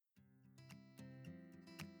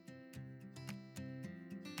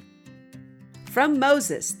From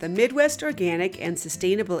Moses, the Midwest Organic and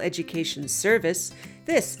Sustainable Education Service,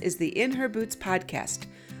 this is the In Her Boots podcast,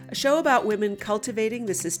 a show about women cultivating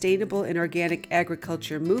the sustainable and organic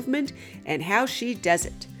agriculture movement and how she does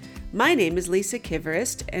it. My name is Lisa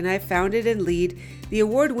Kiverist, and I founded and lead the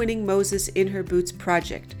award-winning Moses In Her Boots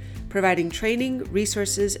project, providing training,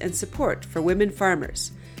 resources, and support for women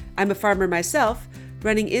farmers. I'm a farmer myself,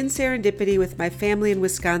 running in serendipity with my family in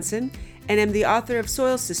Wisconsin, and am the author of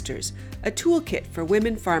Soil Sisters, a toolkit for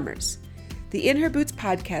women farmers. The In Her Boots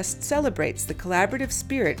podcast celebrates the collaborative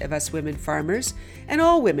spirit of us women farmers and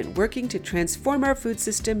all women working to transform our food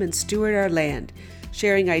system and steward our land,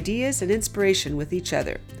 sharing ideas and inspiration with each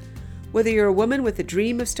other. Whether you're a woman with a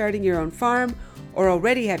dream of starting your own farm or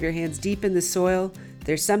already have your hands deep in the soil,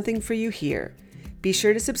 there's something for you here. Be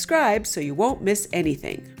sure to subscribe so you won't miss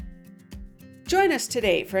anything. Join us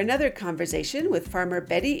today for another conversation with farmer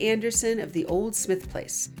Betty Anderson of the Old Smith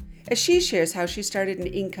Place, as she shares how she started an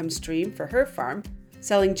income stream for her farm,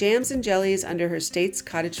 selling jams and jellies under her state's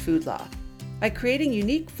cottage food law. By creating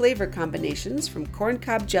unique flavor combinations from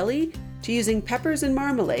corncob jelly to using peppers and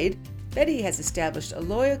marmalade, Betty has established a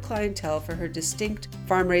loyal clientele for her distinct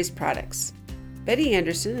farm-raised products. Betty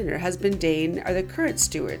Anderson and her husband Dane are the current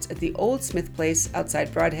stewards at the Old Smith Place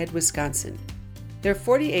outside Broadhead, Wisconsin. Their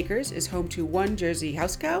 40 acres is home to one Jersey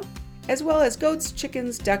house cow, as well as goats,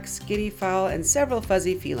 chickens, ducks, guinea fowl, and several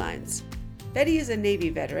fuzzy felines. Betty is a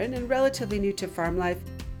Navy veteran and relatively new to farm life,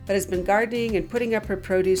 but has been gardening and putting up her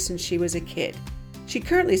produce since she was a kid. She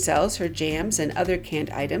currently sells her jams and other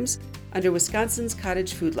canned items under Wisconsin's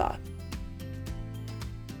cottage food law.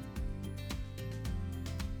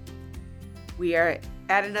 We are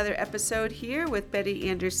at another episode here with Betty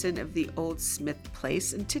Anderson of the Old Smith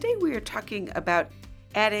Place, and today we are talking about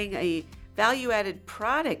adding a value-added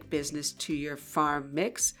product business to your farm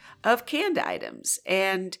mix of canned items.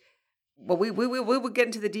 And well, we will get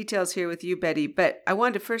into the details here with you, Betty, but I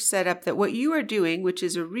wanted to first set up that what you are doing, which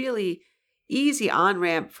is a really easy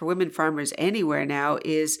on-ramp for women farmers anywhere now,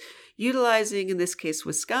 is utilizing, in this case,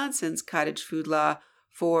 Wisconsin's cottage food law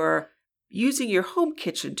for using your home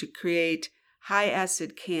kitchen to create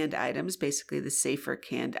high-acid canned items, basically the safer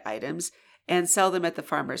canned items, and sell them at the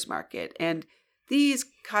farmer's market. And these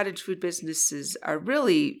cottage food businesses are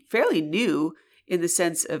really fairly new in the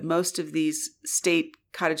sense of most of these state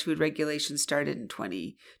cottage food regulations started in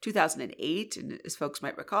 2008. And as folks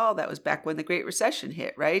might recall, that was back when the Great Recession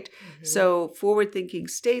hit, right? Mm-hmm. So forward-thinking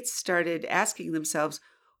states started asking themselves,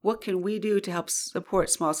 what can we do to help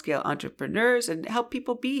support small-scale entrepreneurs and help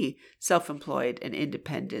people be self-employed and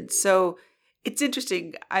independent? So it's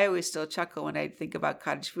interesting. I always still chuckle when I think about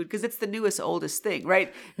cottage food because it's the newest, oldest thing,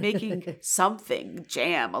 right? Making something,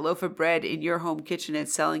 jam, a loaf of bread in your home kitchen and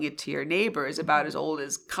selling it to your neighbor is about as old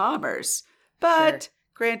as commerce. But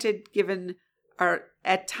granted, given our,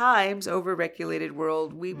 at times, over-regulated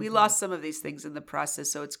world, we lost some of these things in the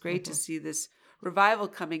process. So it's great to see this revival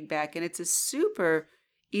coming back. And it's a super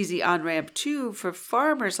easy on-ramp, too, for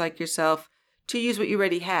farmers like yourself to use what you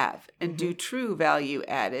already have and do true value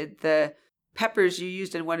added. The peppers you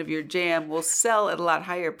used in one of your jam will sell at a lot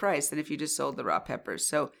higher price than if you just sold the raw peppers.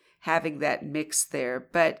 So having that mix there.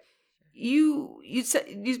 But you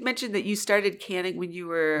mentioned that you started canning when you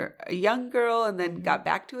were a young girl and then got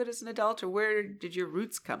back to it as an adult, or where did your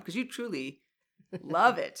roots come? Because you truly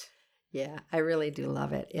love it. Yeah, I really do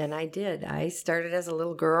love it. And I did. I started as a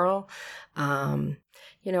little girl.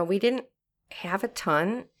 We didn't have a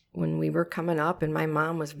ton when we were coming up, and my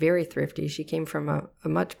mom was very thrifty. She came from a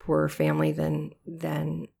much poorer family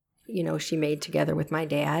than she made together with my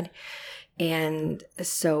dad. And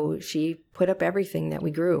so she put up everything that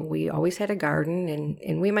we grew. We always had a garden,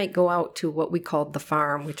 and we might go out to what we called the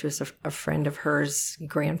farm, which was a friend of hers,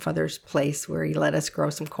 grandfather's place, where he let us grow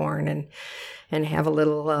some corn and have a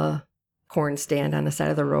little corn stand on the side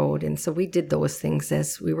of the road. And so we did those things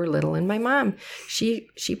as we were little. And my mom, she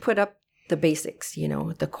put up the basics,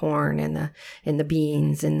 the corn and the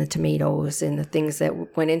beans and the tomatoes and the things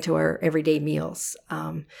that went into our everyday meals.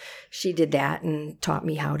 She did that and taught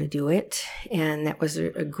me how to do it. And that was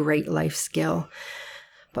a great life skill.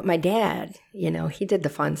 But my dad, he did the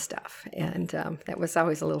fun stuff. And that was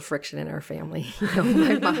always a little friction in our family.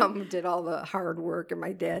 My mom did all the hard work and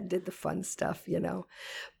my dad did the fun stuff,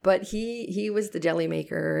 But he was the jelly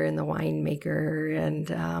maker and the wine maker.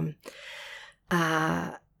 And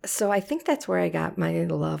so I think that's where I got my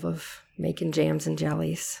love of making jams and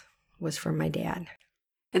jellies, was from my dad.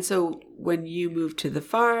 And so when you moved to the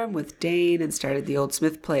farm with Dane and started the Old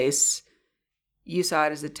Smith Place, you saw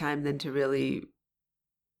it as a time then to really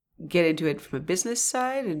get into it from a business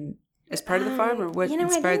side and as part of the farm, or what I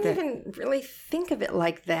inspired didn't that? even really think of it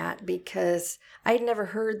like that because I'd never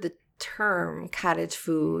heard the term cottage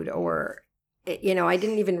food, or, I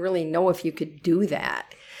didn't even really know if you could do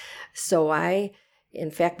that. So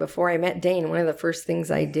in fact, before I met Dane, one of the first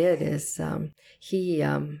things I did is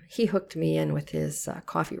he hooked me in with his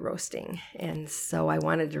coffee roasting, and so I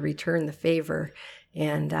wanted to return the favor,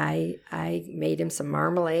 and I made him some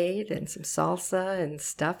marmalade and some salsa and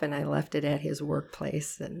stuff, and I left it at his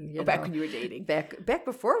workplace. And Back when you were dating, back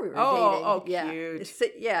before we were dating. Oh, yeah.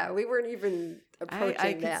 cute. Yeah, we weren't even approaching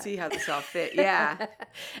I that. can see how this all fit. Yeah.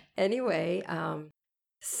 Anyway,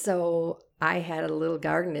 so I had a little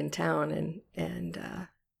garden in town and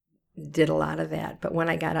did a lot of that. But when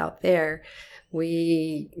I got out there,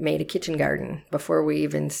 we made a kitchen garden before we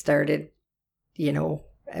even started. We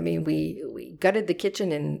gutted the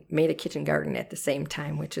kitchen and made a kitchen garden at the same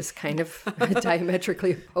time, which is kind of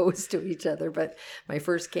diametrically opposed to each other. But my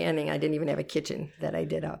first canning, I didn't even have a kitchen that I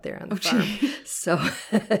did out there on the farm. So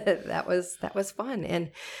that was fun.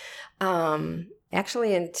 And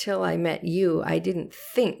actually, until I met you, I didn't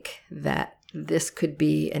think that this could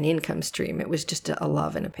be an income stream. It was just a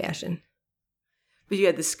love and a passion. But you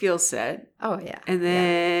had the skill set. Oh, yeah. And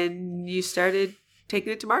then you started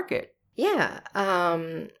taking it to market. Yeah.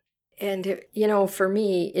 And for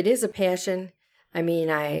me, it is a passion. I mean,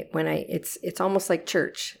 it's almost like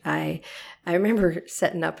church. I remember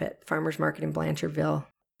setting up at Farmers Market in Blanchardville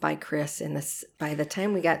by Chris, and by the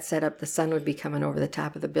time we got set up, the sun would be coming over the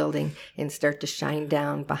top of the building and start to shine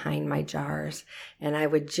down behind my jars, and I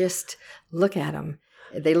would just look at them.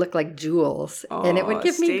 They look like jewels, and it would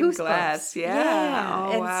give me goosebumps. Glass. Yeah.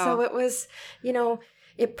 Oh, and wow. So it was,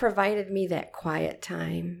 it provided me that quiet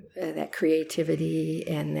time, that creativity,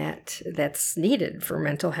 and that's needed for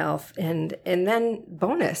mental health. And then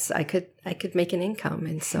bonus, I could make an income,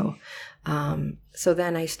 and so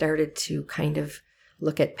then I started to kind of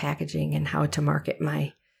look at packaging and how to market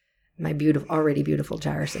my already beautiful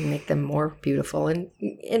jars and make them more beautiful.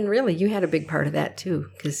 And really, you had a big part of that too,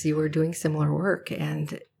 because you were doing similar work,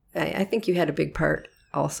 and I think you had a big part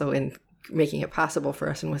also in making it possible for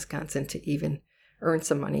us in Wisconsin to even earn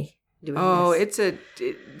some money doing this.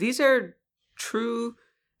 These are true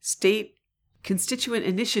state constituent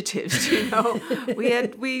initiatives.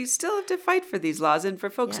 We still have to fight for these laws, and for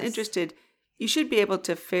folks interested, you should be able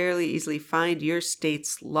to fairly easily find your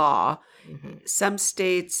state's law. Mm-hmm. Some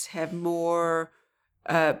states have more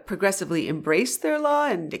progressively embraced their law,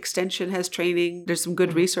 and Extension has training. There's some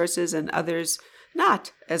good resources, and others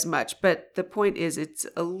not as much. But the point is, it's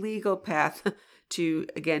a legal path to,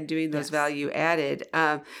 again, doing those value added.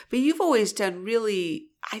 But you've always done really,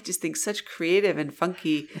 I just think, such creative and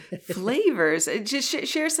funky flavors. Just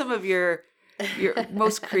share some of your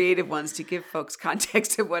most creative ones to give folks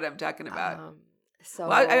context of what I'm talking about.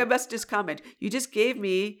 I must just comment. You just gave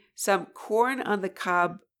me some corn on the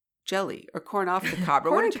cob jelly, or corn off the cob.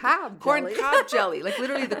 Corn cob jelly, like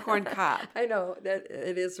literally the corn cob. I know, that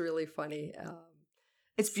it is really funny.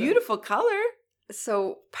 It's beautiful color.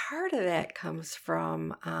 So part of that comes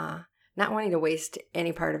from not wanting to waste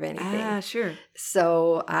any part of anything. Sure.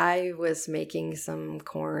 So I was making some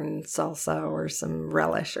corn salsa or some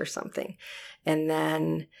relish or something. And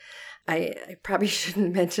then I probably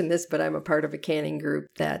shouldn't mention this, but I'm a part of a canning group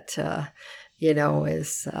that,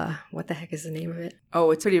 is, what the heck is the name of it?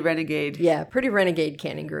 Oh, it's Pretty Renegade. Yeah, Pretty Renegade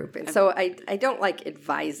Canning Group. And so I don't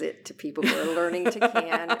advise it to people who are learning to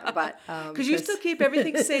can, but... Because you still keep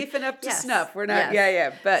everything safe and up to snuff. We're not,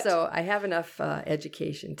 but... So I have enough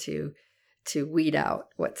education to weed out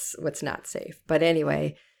what's not safe. But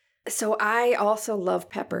anyway, so I also love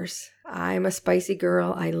peppers. I'm a spicy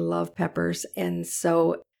girl. I love peppers. And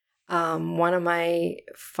so one of my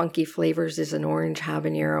funky flavors is an orange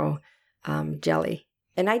habanero jelly.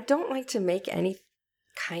 And I don't like to make any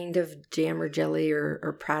kind of jam or jelly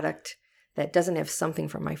or product that doesn't have something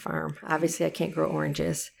from my farm. Obviously, I can't grow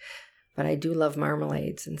oranges, but I do love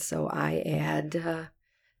marmalades. And so I add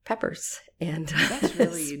peppers and that's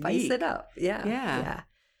really spice unique. It up. Yeah.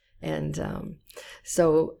 And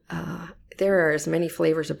so there are as many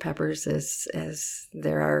flavors of peppers as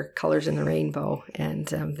there are colors in the rainbow, and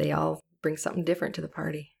they all bring something different to the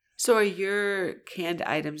party. So are your canned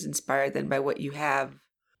items inspired then by what you have,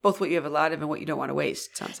 both what you have a lot of and what you don't want to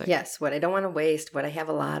waste, sounds like? Yes, what I don't want to waste, what I have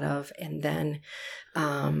a lot of, and then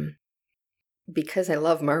because I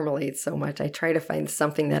love marmalade so much, I try to find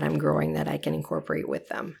something that I'm growing that I can incorporate with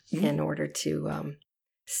them in order to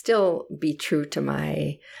still be true to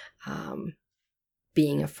my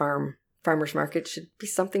being a farmer's market should be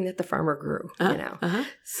something that the farmer grew,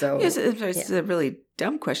 So yes, it's a really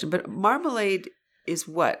dumb question, but marmalade is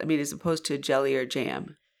what? I mean, as opposed to jelly or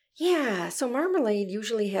jam? Yeah, so marmalade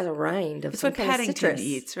usually has a rind of It's some what kind of Paddington citrus.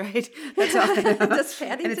 eats, right? That's all. Does And it's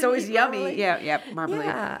Paddington always eat yummy. marmalade? Yeah, marmalade.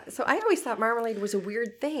 Yeah, so I always thought marmalade was a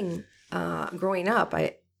weird thing growing up.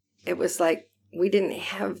 It was like we didn't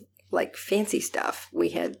have like fancy stuff. We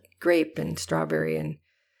had grape and strawberry and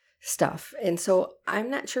stuff. And so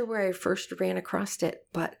I'm not sure where I first ran across it,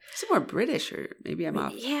 but It's more British, or maybe I'm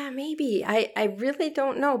off. yeah, maybe. I really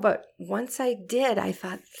don't know, but once I did, I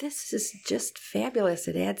thought this is just fabulous.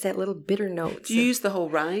 It adds that little bitter notes. Do you use the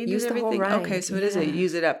whole rind Use and the whole everything? Okay, rind, so it is a yeah.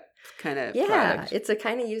 use it up kind of Yeah, product. it's a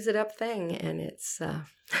kind of use it up thing, and it's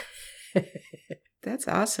That's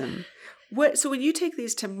awesome. So when you take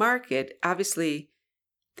these to market, obviously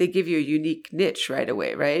they give you a unique niche right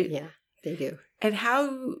away, right? yeah, they do. And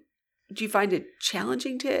how do you find it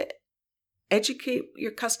challenging to educate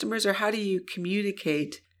your customers, or how do you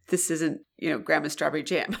communicate this isn't, Grandma's strawberry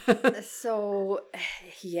jam? So,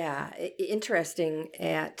 yeah, interesting.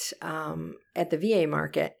 At the VA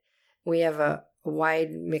market, we have a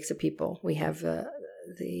wide mix of people. We have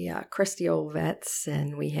the crusty old vets,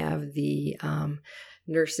 and we have the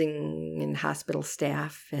nursing and hospital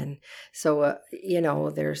staff, and so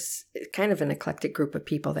there's kind of an eclectic group of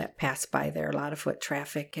people that pass by there. A lot of foot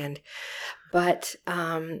traffic, but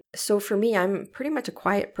so for me, I'm pretty much a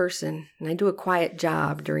quiet person, and I do a quiet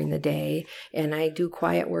job during the day, and I do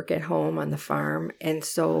quiet work at home on the farm. And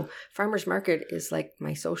so farmers market is like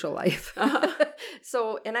my social life.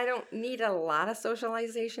 So, and I don't need a lot of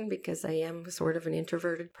socialization because I am sort of an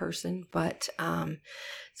introverted person, but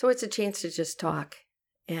so it's a chance to just talk.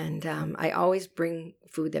 And I always bring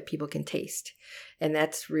food that people can taste, and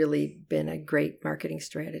that's really been a great marketing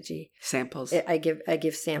strategy. Samples. I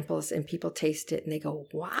give samples, and people taste it, and they go,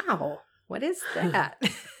 "Wow, what is that?"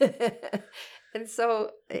 And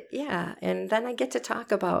so, yeah, and then I get to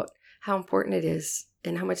talk about how important it is,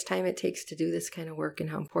 and how much time it takes to do this kind of work,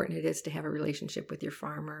 and how important it is to have a relationship with your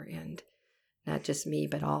farmer, and not just me,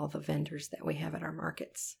 but all the vendors that we have at our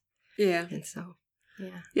markets. Yeah. And so.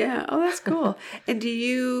 Yeah. Yeah. Oh, that's cool. And do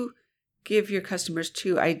you give your customers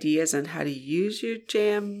too ideas on how to use your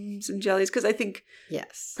jams and jellies? Because I think,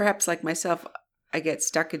 Yes, perhaps like myself, I get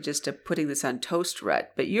stuck in just putting this on toast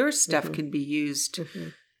rut. But your stuff can be used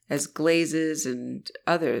as glazes and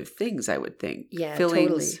other things, I would think. Yeah, Fillings.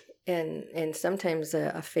 totally. And sometimes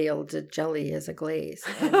a failed jelly is a glaze,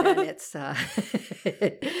 and then it's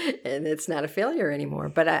and it's not a failure anymore.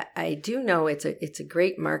 But I do know it's a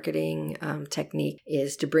great marketing technique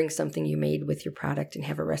is to bring something you made with your product and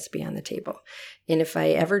have a recipe on the table. And if I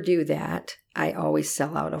ever do that, I always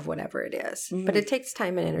sell out of whatever it is. But it takes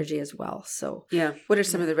time and energy as well. So yeah, what are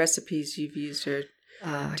some of the recipes you've used? Or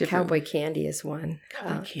cowboy candy is one.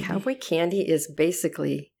 Cowboy candy is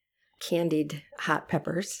basically candied hot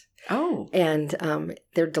peppers. Oh. And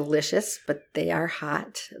they're delicious, but they are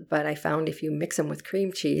hot. But I found if you mix them with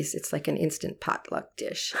cream cheese, it's like an instant potluck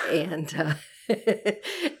dish. And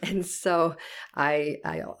and so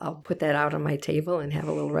I'll put that out on my table and have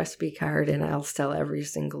a little recipe card, and I'll sell every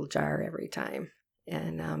single jar every time.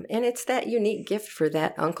 And it's that unique gift for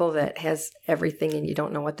that uncle that has everything and you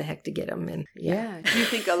don't know what the heck to get him. And yeah. Do you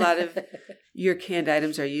think a lot of your canned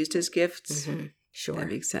items are used as gifts? Mm-hmm. Sure. That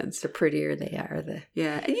makes sense. The prettier they are,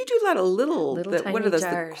 yeah. And you do a lot of little tiny what are those,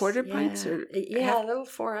 jars. the quarter pints? Or little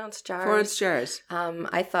 4-ounce jars. 4-ounce jars.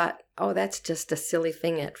 I thought, oh, that's just a silly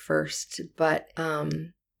thing at first. But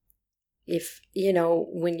if,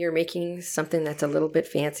 when you're making something that's a little bit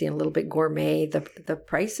fancy and a little bit gourmet, the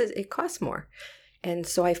price it costs more. And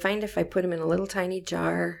so I find if I put them in a little tiny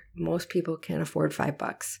jar, most people can afford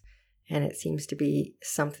 $5. And it seems to be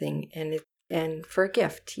something. And for a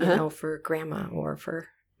gift, for grandma or for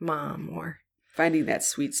mom, or finding that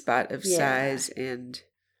sweet spot of size and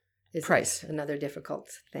price. Another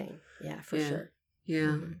difficult thing. Yeah, for sure. Yeah.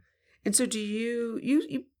 Mm-hmm. And so do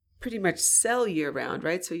you pretty much sell year round,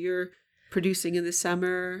 right? So you're producing in the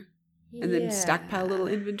summer and then stockpile little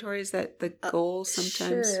inventory. Is that the goal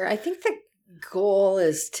sometimes? Sure. I think the goal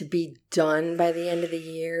is to be done by the end of the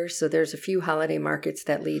year. So there's a few holiday markets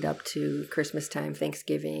that lead up to Christmas time,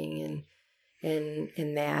 Thanksgiving, and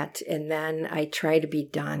that, and then I try to be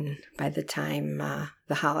done by the time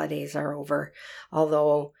the holidays are over.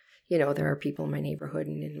 Although, there are people in my neighborhood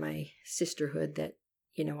and in my sisterhood that,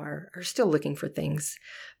 are still looking for things,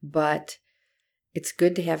 but it's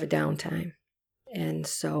good to have a downtime. And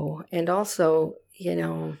so, and also,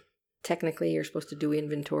 technically you're supposed to do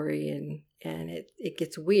inventory, and it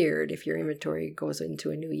gets weird if your inventory goes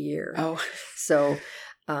into a new year. Oh, so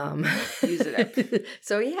use it up.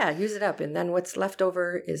 So use it up, and then what's left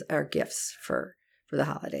over is our gifts for the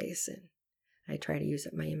holidays. And I try to use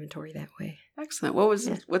up my inventory that way. Excellent.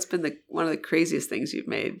 What's been one of the craziest things you've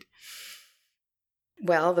made?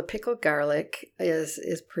 Well, the pickled garlic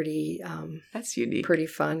is pretty that's unique. Pretty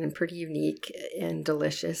fun and pretty unique and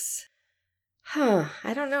delicious.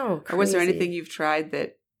 I don't know. Or was there anything you've tried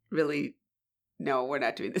that really, no, we're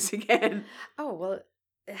not doing this again? Oh, well,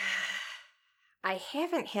 I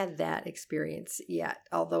haven't had that experience yet,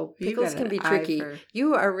 although pickles can be tricky.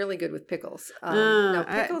 You are really good with pickles. No,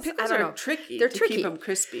 pickles I don't know. Tricky. They're to tricky. Keep them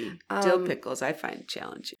crispy. Dill pickles I find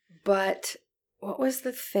challenging. But what was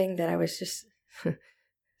the thing that I was just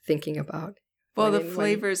thinking about? Well, the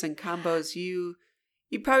flavors and combos you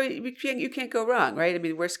can't go wrong, right? I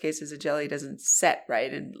mean, worst case is a jelly doesn't set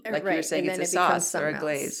right, and like you were saying, it's a sauce or a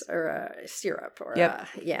glaze or a syrup or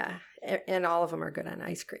and all of them are good on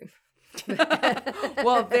ice cream.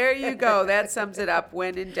 Well, there you go. That sums it up.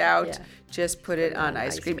 When in doubt, just put it on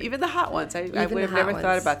ice cream. Even the hot ones. I would have never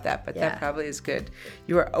thought about that, but that probably is good.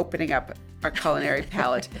 You are opening up our culinary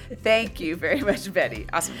palate. Thank you very much, Betty.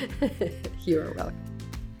 Awesome. You are welcome.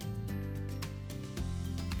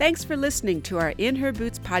 Thanks for listening to our In Her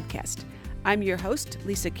Boots podcast. I'm your host,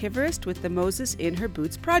 Lisa Kiverist with the Moses In Her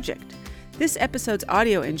Boots project. This episode's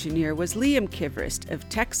audio engineer was Liam Kiverist of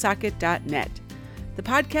TechSocket.net. The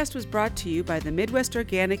podcast was brought to you by the Midwest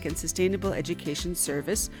Organic and Sustainable Education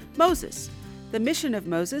Service, Moses. The mission of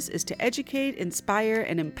Moses is to educate, inspire,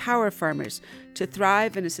 and empower farmers to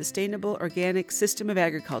thrive in a sustainable organic system of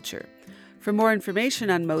agriculture. For more information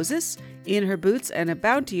on Moses, In Her Boots, and a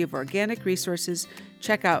bounty of organic resources,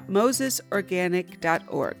 check out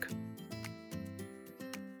mosesorganic.org.